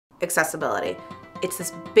accessibility. It's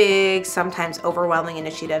this big, sometimes overwhelming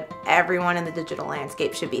initiative everyone in the digital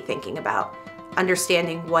landscape should be thinking about.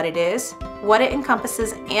 Understanding what it is, what it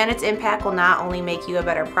encompasses, and its impact will not only make you a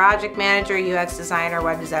better project manager, UX designer,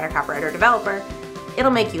 web designer, copywriter, developer,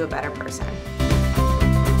 it'll make you a better person.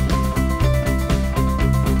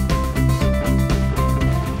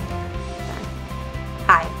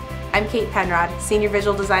 Hi, I'm Kate Penrod, Senior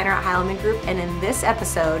Visual Designer at Heilemann Group, and in this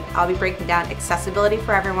episode, I'll be breaking down Accessibility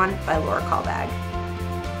for Everyone by Laura Kalbag.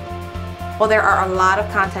 While there are a lot of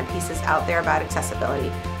content pieces out there about accessibility,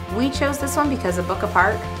 we chose this one because A Book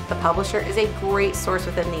Apart, the publisher, is a great source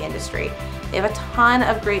within the industry. They have a ton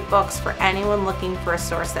of great books for anyone looking for a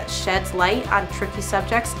source that sheds light on tricky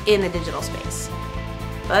subjects in the digital space.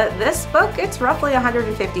 But this book, it's roughly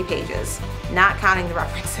 150 pages, not counting the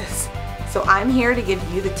references. So I'm here to give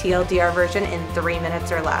you the TLDR version in 3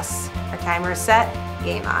 minutes or less. Our timer is set,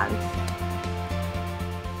 game on.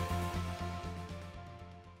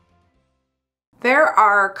 There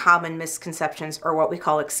are common misconceptions, or what we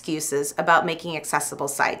call excuses, about making accessible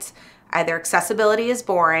sites. Either accessibility is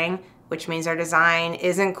boring, which means our design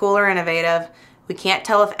isn't cool or innovative, we can't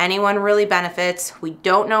tell if anyone really benefits, we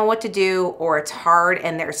don't know what to do, or it's hard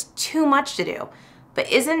and there's too much to do.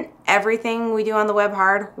 But isn't everything we do on the web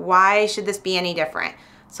hard? Why should this be any different?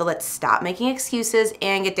 So let's stop making excuses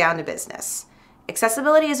and get down to business.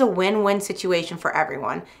 Accessibility is a win-win situation for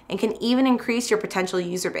everyone and can even increase your potential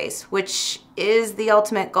user base, which is the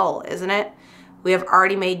ultimate goal, isn't it? We have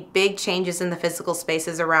already made big changes in the physical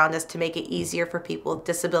spaces around us to make it easier for people with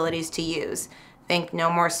disabilities to use. Think no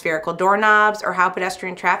more spherical doorknobs or how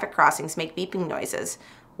pedestrian traffic crossings make beeping noises.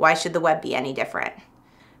 Why should the web be any different?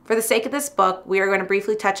 For the sake of this book, we are going to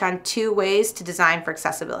briefly touch on 2 ways to design for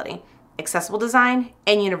accessibility: accessible design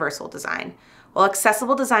and universal design. While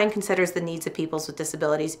accessible design considers the needs of people with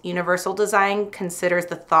disabilities, universal design considers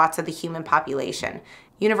the thoughts of the human population.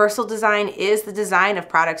 Universal design is the design of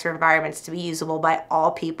products or environments to be usable by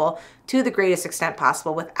all people to the greatest extent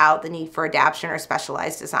possible without the need for adaptation or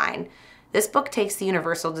specialized design. This book takes the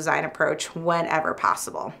universal design approach whenever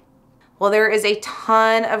possible. Well, there is a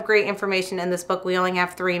ton of great information in this book. We only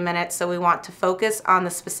have 3 minutes, so we want to focus on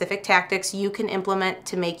the specific tactics you can implement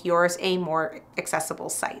to make yours a more accessible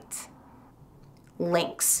site.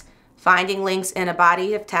 Links. Finding links in a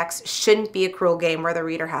body of text shouldn't be a cruel game where the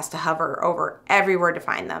reader has to hover over every word to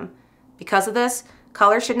find them. Because of this,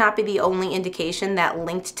 color should not be the only indication that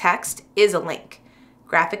linked text is a link.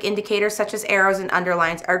 Graphic indicators such as arrows and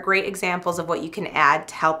underlines are great examples of what you can add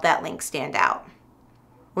to help that link stand out.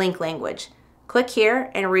 Link language. Click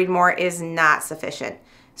here and read more is not sufficient.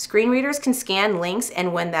 Screen readers can scan links,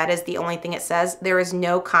 and when that is the only thing it says, there is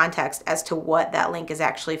no context as to what that link is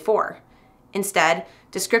actually for. Instead,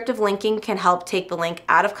 descriptive linking can help take the link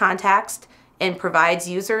out of context and provides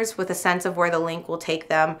users with a sense of where the link will take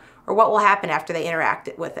them or what will happen after they interact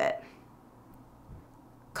with it.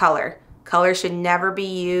 Color. Color should never be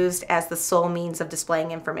used as the sole means of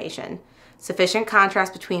displaying information. Sufficient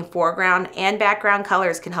contrast between foreground and background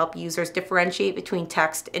colors can help users differentiate between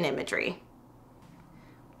text and imagery.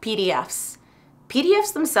 PDFs.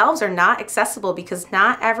 PDFs themselves are not accessible because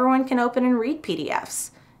not everyone can open and read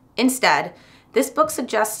PDFs. Instead, this book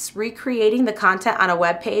suggests recreating the content on a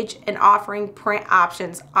web page and offering print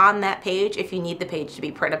options on that page if you need the page to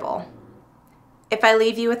be printable. If I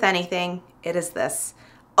leave you with anything, it is this: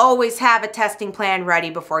 always have a testing plan ready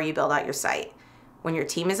before you build out your site. When your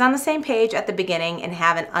team is on the same page at the beginning and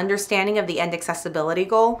have an understanding of the end accessibility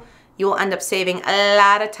goal, you will end up saving a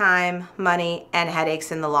lot of time, money, and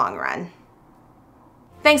headaches in the long run.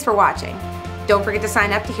 Thanks for watching. Don't forget to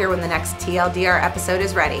sign up to hear when the next TLDR episode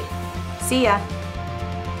is ready. See ya!